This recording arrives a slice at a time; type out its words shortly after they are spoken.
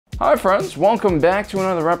Hi friends, welcome back to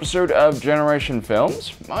another episode of Generation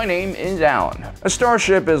Films. My name is Alan. A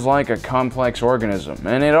starship is like a complex organism,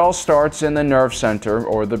 and it all starts in the nerve center,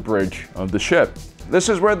 or the bridge, of the ship. This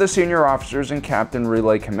is where the senior officers and captain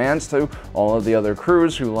relay commands to all of the other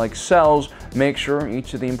crews who, like cells, make sure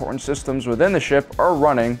each of the important systems within the ship are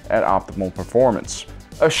running at optimal performance.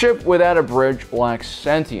 A ship without a bridge lacks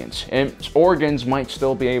sentience. Its organs might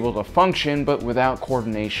still be able to function, but without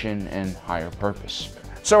coordination and higher purpose.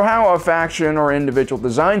 So how a faction or individual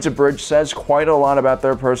designs a bridge says quite a lot about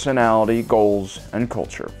their personality, goals, and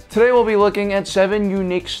culture. Today we'll be looking at 7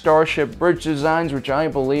 unique Starship bridge designs which I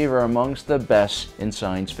believe are amongst the best in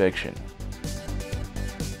science fiction.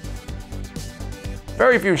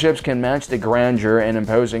 Very few ships can match the grandeur and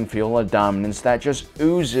imposing feel of dominance that just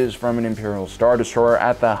oozes from an Imperial Star Destroyer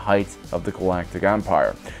at the height of the Galactic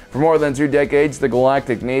Empire. For more than 2 decades, the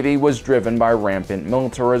Galactic Navy was driven by rampant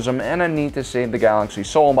militarism and a need to save the galaxy's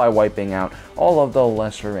soul by wiping out all of the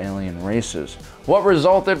lesser alien races. What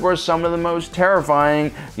resulted were some of the most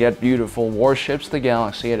terrifying yet beautiful warships the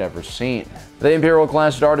galaxy had ever seen. The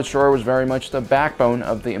Imperial-class Star Destroyer was very much the backbone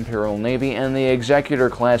of the Imperial Navy, and the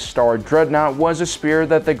Executor-class Star Dreadnought was a spear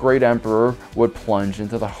that the Great Emperor would plunge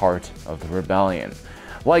into the heart of the rebellion.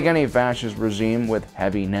 Like any fascist regime with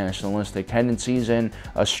heavy nationalistic tendencies and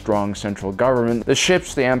a strong central government, the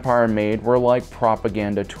ships the Empire made were like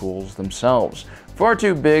propaganda tools themselves. Far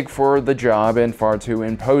too big for the job and far too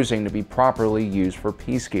imposing to be properly used for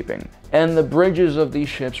peacekeeping. And the bridges of these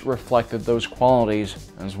ships reflected those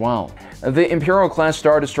qualities as well. The Imperial-class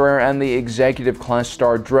Star Destroyer and the Executive-class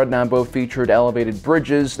Star Dreadnought both featured elevated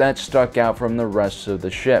bridges that stuck out from the rest of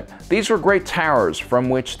the ship. These were great towers from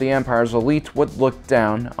which the Empire's elite would look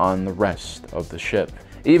down on the rest of the ship.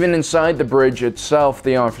 Even inside the bridge itself,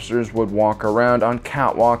 the officers would walk around on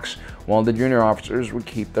catwalks, while the junior officers would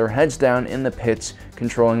keep their heads down in the pits,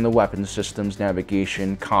 controlling the weapons systems,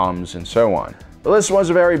 navigation, comms, and so on. This was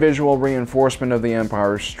a very visual reinforcement of the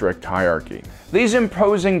Empire's strict hierarchy. These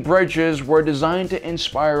imposing bridges were designed to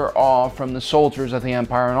inspire awe from the soldiers of the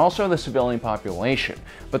Empire and also the civilian population,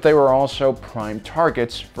 but they were also prime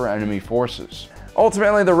targets for enemy forces.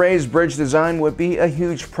 Ultimately, the raised bridge design would be a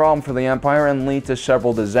huge problem for the Empire and lead to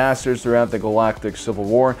several disasters throughout the Galactic Civil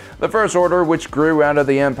War. The First Order, which grew out of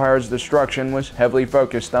the Empire's destruction, was heavily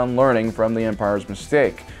focused on learning from the Empire's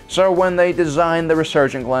mistake. So when they designed the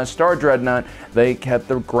Resurgent-class Star Dreadnought, they kept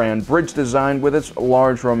the grand bridge design with its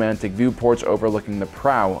large romantic viewports overlooking the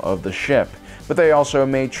prow of the ship. But they also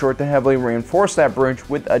made sure to heavily reinforce that bridge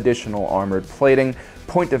with additional armored plating,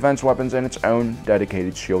 point defense weapons, and its own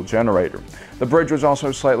dedicated shield generator. The bridge was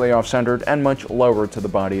also slightly off-centered and much lower to the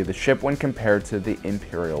body of the ship when compared to the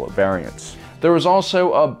Imperial variants. There was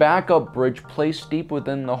also a backup bridge placed deep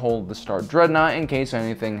within the hull of the Star Dreadnought in case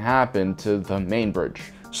anything happened to the main bridge.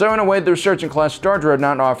 So in a way, the Resurgent-class Star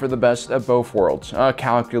Dreadnought offered the best of both worlds, a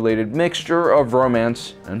calculated mixture of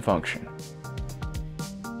romance and function.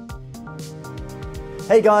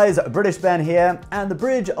 Hey guys, British Ben here, and the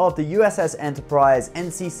bridge of the USS Enterprise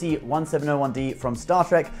NCC-1701D from Star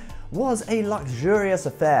Trek was a luxurious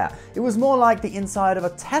affair. It was more like the inside of a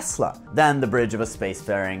Tesla than the bridge of a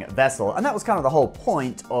spacefaring vessel, and that was kind of the whole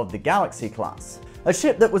point of the Galaxy class. A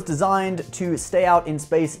ship that was designed to stay out in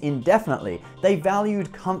space indefinitely. They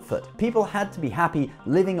valued comfort. People had to be happy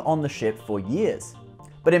living on the ship for years.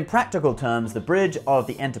 But in practical terms, the bridge of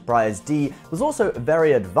the Enterprise D was also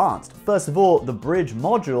very advanced. First of all, the bridge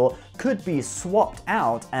module could be swapped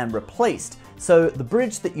out and replaced. So the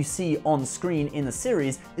bridge that you see on screen in the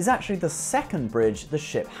series is actually the second bridge the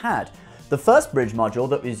ship had. The first bridge module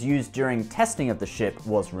that was used during testing of the ship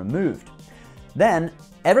was removed. Then,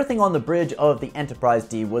 everything on the bridge of the Enterprise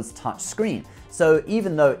D was touchscreen. So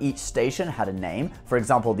even though each station had a name, for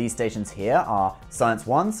example, these stations here are Science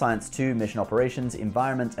 1, Science 2, Mission Operations,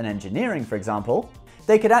 Environment, and Engineering, for example,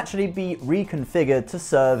 they could actually be reconfigured to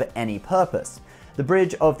serve any purpose. The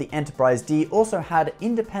bridge of the Enterprise D also had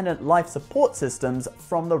independent life support systems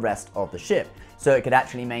from the rest of the ship, so it could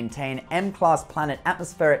actually maintain M-class planet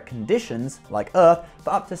atmospheric conditions, like Earth,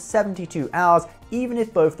 for up to 72 hours, even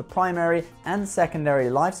if both the primary and secondary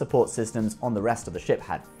life support systems on the rest of the ship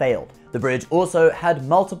had failed. The bridge also had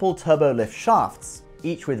multiple turbolift shafts,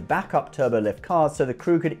 each with backup turbolift cars so the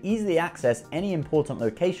crew could easily access any important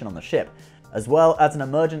location on the ship, as well as an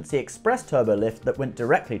emergency express turbolift that went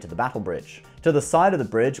directly to the battle bridge. To the side of the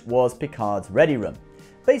bridge was Picard's ready room.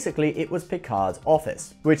 Basically, it was Picard's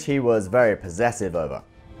office, which he was very possessive over.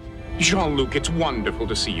 Jean-Luc, it's wonderful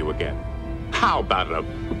to see you again. How about a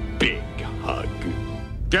big hug?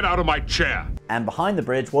 Get out of my chair! And behind the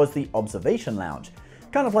bridge was the observation lounge.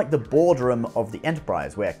 kind of like the boardroom of the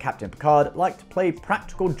Enterprise, where Captain Picard liked to play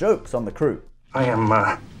practical jokes on the crew. I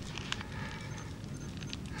am,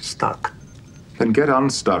 stuck. Then get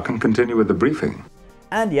unstuck and continue with the briefing.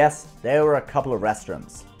 And yes, there were a couple of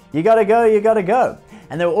restrooms. You gotta go, you gotta go.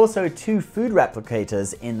 And there were also 2 food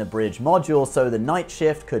replicators in the bridge module, so the night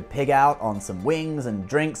shift could pig out on some wings and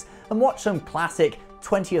drinks and watch some classic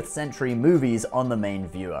 20th century movies on the main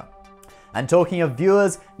viewer. And talking of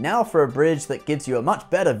viewers, now for a bridge that gives you a much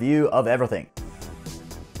better view of everything.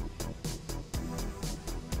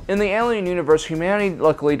 In the alien universe, humanity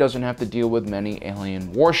luckily doesn't have to deal with many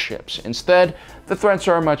alien warships. Instead, the threats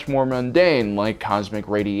are much more mundane, like cosmic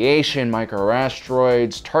radiation,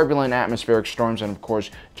 microasteroids, turbulent atmospheric storms, and of course,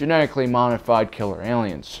 genetically modified killer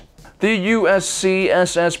aliens. The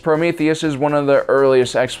USCSS Prometheus is one of the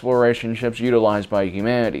earliest exploration ships utilized by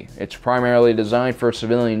humanity. It's primarily designed for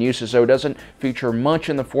civilian uses, so it doesn't feature much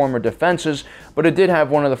in the form of defenses, but it did have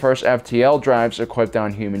one of the first FTL drives equipped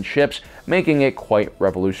on human ships, making it quite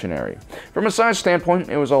revolutionary. From a size standpoint,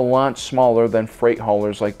 it was a lot smaller than freight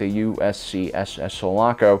haulers like the USCSS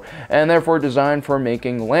Sulaco, and therefore designed for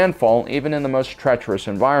making landfall even in the most treacherous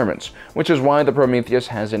environments, which is why the Prometheus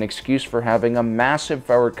has an excuse for having a massive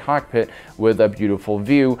forward cockpit with a beautiful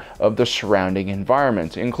view of the surrounding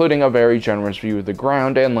environment, including a very generous view of the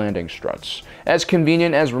ground and landing struts. As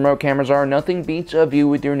convenient as remote cameras are, nothing beats a view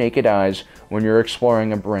with your naked eyes when you're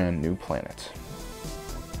exploring a brand new planet.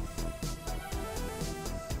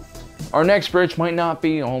 Our next bridge might not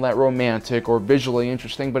be all that romantic or visually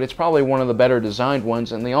interesting, but it's probably one of the better designed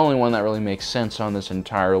ones and the only one that really makes sense on this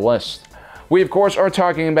entire list. We, of course, are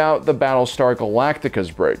talking about the Battlestar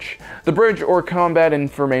Galactica's bridge. The bridge, or Combat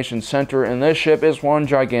Information Center, in this ship is one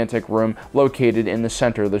gigantic room located in the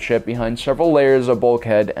center of the ship behind several layers of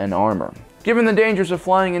bulkhead and armor. Given the dangers of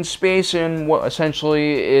flying in space in what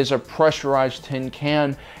essentially is a pressurized tin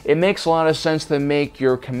can, it makes a lot of sense to make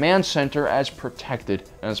your command center as protected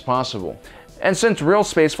as possible. And since real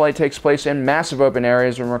spaceflight takes place in massive open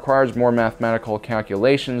areas and requires more mathematical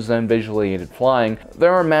calculations than visually aided flying,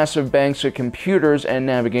 there are massive banks of computers and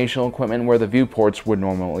navigational equipment where the viewports would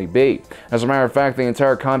normally be. As a matter of fact, the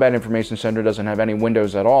entire Combat Information Center doesn't have any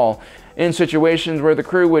windows at all. In situations where the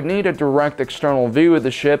crew would need a direct external view of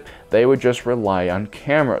the ship, they would just rely on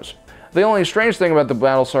cameras. The only strange thing about the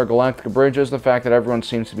Battlestar Galactica bridge is the fact that everyone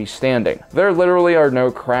seems to be standing. There literally are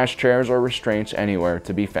no crash chairs or restraints anywhere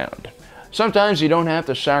to be found. Sometimes you don't have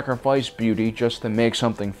to sacrifice beauty just to make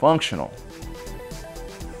something functional.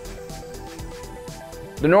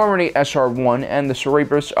 The Normandy SR-1 and the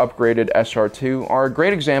Cerberus upgraded SR-2 are a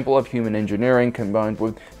great example of human engineering combined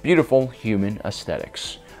with beautiful human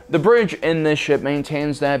aesthetics. The bridge in this ship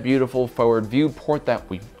maintains that beautiful forward viewport that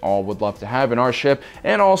we all would love to have in our ship,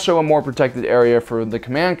 and also a more protected area for the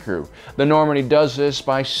command crew. The Normandy does this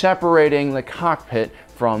by separating the cockpit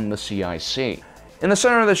from the CIC. In the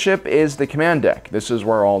center of the ship is the command deck. This is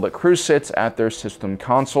where all the crew sits at their system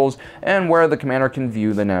consoles and where the commander can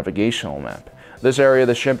view the navigational map. This area of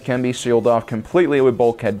the ship can be sealed off completely with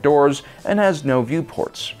bulkhead doors and has no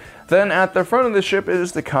viewports. Then at the front of the ship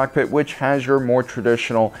is the cockpit, which has your more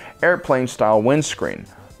traditional airplane-style windscreen.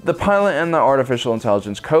 The pilot and the artificial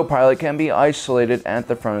intelligence co-pilot can be isolated at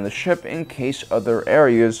the front of the ship in case other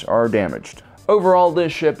areas are damaged. Overall,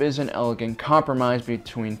 this ship is an elegant compromise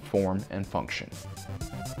between form and function.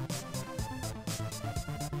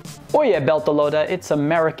 Oye Beltalowda, it's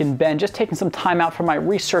American Ben, just taking some time out for my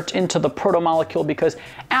research into the protomolecule because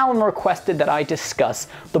Alan requested that I discuss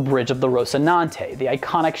the bridge of the Rocinante, the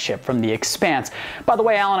iconic ship from The Expanse. By the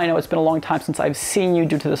way, Alan, I know it's been a long time since I've seen you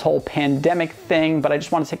due to this whole pandemic thing, but I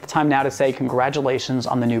just want to take the time now to say congratulations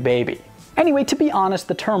on the new baby. Anyway, to be honest,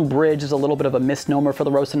 the term bridge is a little bit of a misnomer for the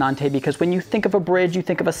Rocinante because when you think of a bridge, you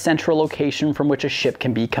think of a central location from which a ship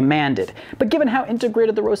can be commanded. But given how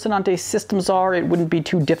integrated the Rocinante's systems are, it wouldn't be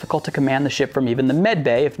too difficult to command the ship from even the med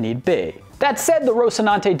bay if need be. That said, the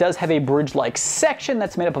Rocinante does have a bridge-like section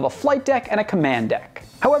that's made up of a flight deck and a command deck.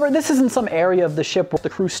 However, this isn't some area of the ship where the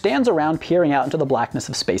crew stands around peering out into the blackness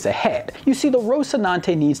of space ahead. You see, the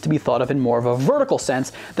Rocinante needs to be thought of in more of a vertical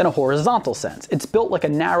sense than a horizontal sense. It's built like a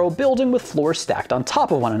narrow building with floors stacked on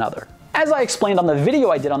top of one another. As I explained on the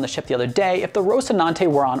video I did on the ship the other day, if the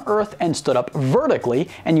Rocinante were on Earth and stood up vertically,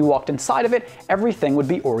 and you walked inside of it, everything would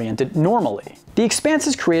be oriented normally. The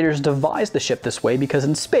Expanse's creators devised the ship this way because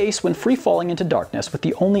in space, when free-falling into darkness, with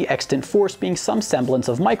the only extant force being some semblance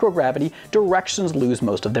of microgravity, directions lose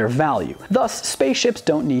most of their value. Thus, spaceships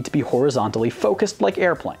don't need to be horizontally focused like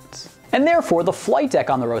airplanes. And therefore, the flight deck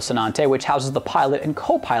on the Rocinante, which houses the pilot and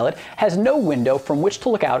co-pilot, has no window from which to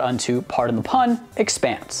look out onto, pardon the pun,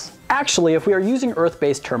 expanse. Actually, if we are using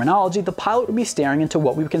Earth-based terminology, the pilot would be staring into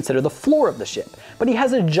what we would consider the floor of the ship, but he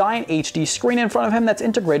has a giant HD screen in front of him that's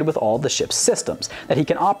integrated with all of the ship's systems, that he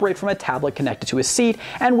can operate from a tablet connected to his seat,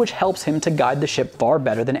 and which helps him to guide the ship far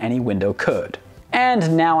better than any window could.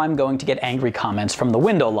 And now I'm going to get angry comments from the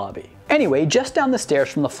window lobby. Anyway, just down the stairs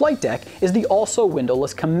from the flight deck is the also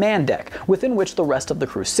windowless command deck, within which the rest of the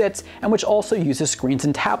crew sits, and which also uses screens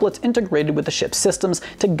and tablets integrated with the ship's systems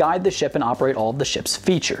to guide the ship and operate all of the ship's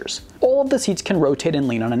features. All of the seats can rotate and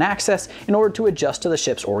lean on an axis in order to adjust to the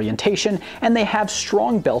ship's orientation, and they have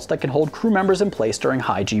strong belts that can hold crew members in place during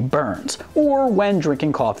high G burns, or when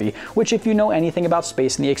drinking coffee, which if you know anything about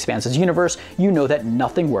space in the Expanse's universe, you know that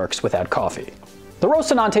nothing works without coffee. The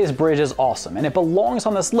Rocinante's bridge is awesome, and it belongs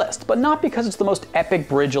on this list, but not because it's the most epic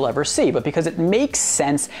bridge you'll ever see, but because it makes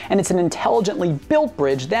sense and it's an intelligently built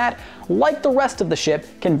bridge that, like the rest of the ship,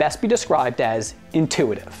 can best be described as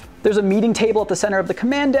intuitive. There's a meeting table at the center of the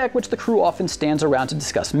command deck, which the crew often stands around to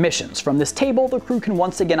discuss missions. From this table, the crew can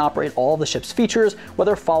once again operate all of the ship's features,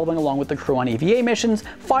 whether following along with the crew on EVA missions,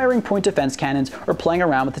 firing point defense cannons, or playing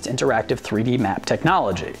around with its interactive 3D map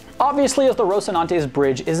technology. Obviously, as the Rocinante's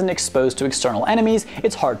bridge isn't exposed to external enemies,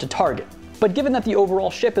 it's hard to target. But given that the overall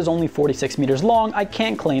ship is only 46 meters long, I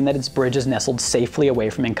can't claim that its bridge is nestled safely away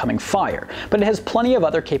from incoming fire, but it has plenty of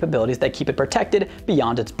other capabilities that keep it protected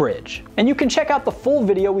beyond its bridge. And you can check out the full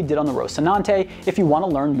video we did on the Rocinante if you want to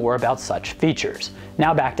learn more about such features.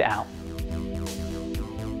 Now back to Alan.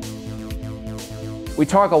 We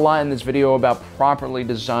talk a lot in this video about properly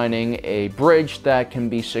designing a bridge that can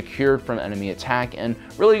be secured from enemy attack and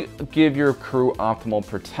really give your crew optimal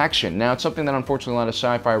protection. Now, it's something that unfortunately a lot of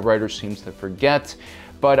sci-fi writers seem to forget,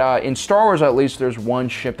 but in Star Wars at least, there's one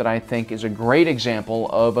ship that I think is a great example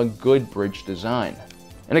of a good bridge design.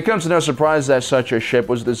 And it comes to no surprise that such a ship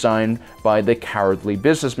was designed by the cowardly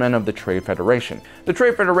businessmen of the Trade Federation. The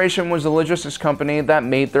Trade Federation was the logistics company that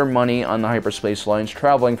made their money on the hyperspace lines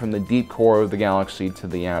traveling from the deep core of the galaxy to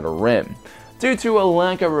the Outer Rim. Due to a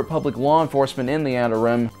lack of Republic law enforcement in the Outer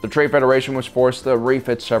Rim, the Trade Federation was forced to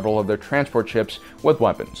refit several of their transport ships with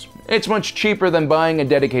weapons. It's much cheaper than buying a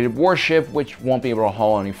dedicated warship, which won't be able to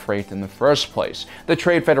haul any freight in the first place. The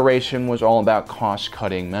Trade Federation was all about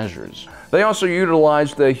cost-cutting measures. They also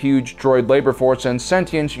utilized the huge droid labor force, and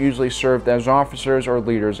sentients usually served as officers or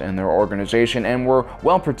leaders in their organization and were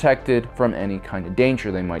well protected from any kind of danger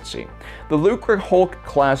they might see. The Lucrehulk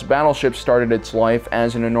class battleship started its life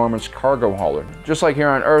as an enormous cargo hauler. Just like here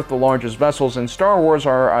on Earth, the largest vessels in Star Wars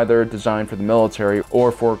are either designed for the military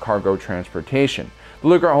or for cargo transportation. The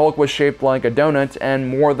Lucrehulk was shaped like a donut and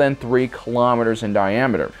more than 3 kilometers in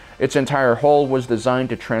diameter. Its entire hull was designed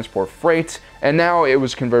to transport freight, and now it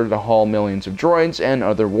was converted to haul millions of droids and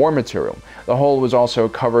other war material. The hull was also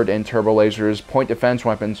covered in turbo lasers, point defense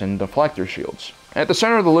weapons, and deflector shields. At the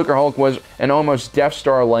center of the Lucrehulk was an almost Death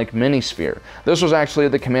Star-like mini-sphere. This was actually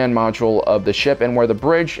the command module of the ship and where the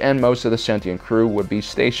bridge and most of the sentient crew would be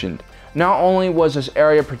stationed. Not only was this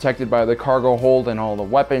area protected by the cargo hold and all the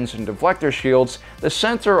weapons and deflector shields, the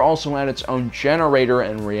center also had its own generator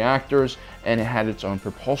and reactors, and it had its own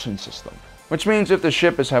propulsion system. Which means if the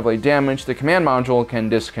ship is heavily damaged, the command module can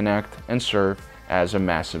disconnect and serve as a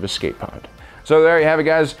massive escape pod. So there you have it,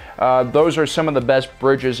 guys. Those are some of the best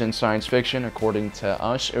bridges in science fiction, according to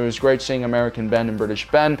us. It was great seeing American Ben and British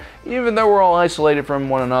Ben. Even though we're all isolated from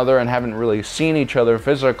one another and haven't really seen each other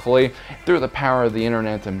physically, through the power of the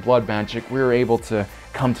internet and blood magic, we were able to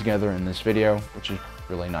come together in this video, which is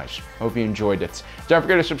really nice. Hope you enjoyed it. Don't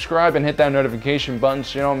forget to subscribe and hit that notification button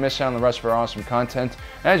so you don't miss out on the rest of our awesome content.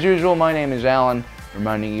 As usual, my name is Alan,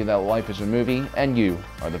 reminding you that life is a movie and you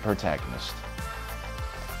are the protagonist.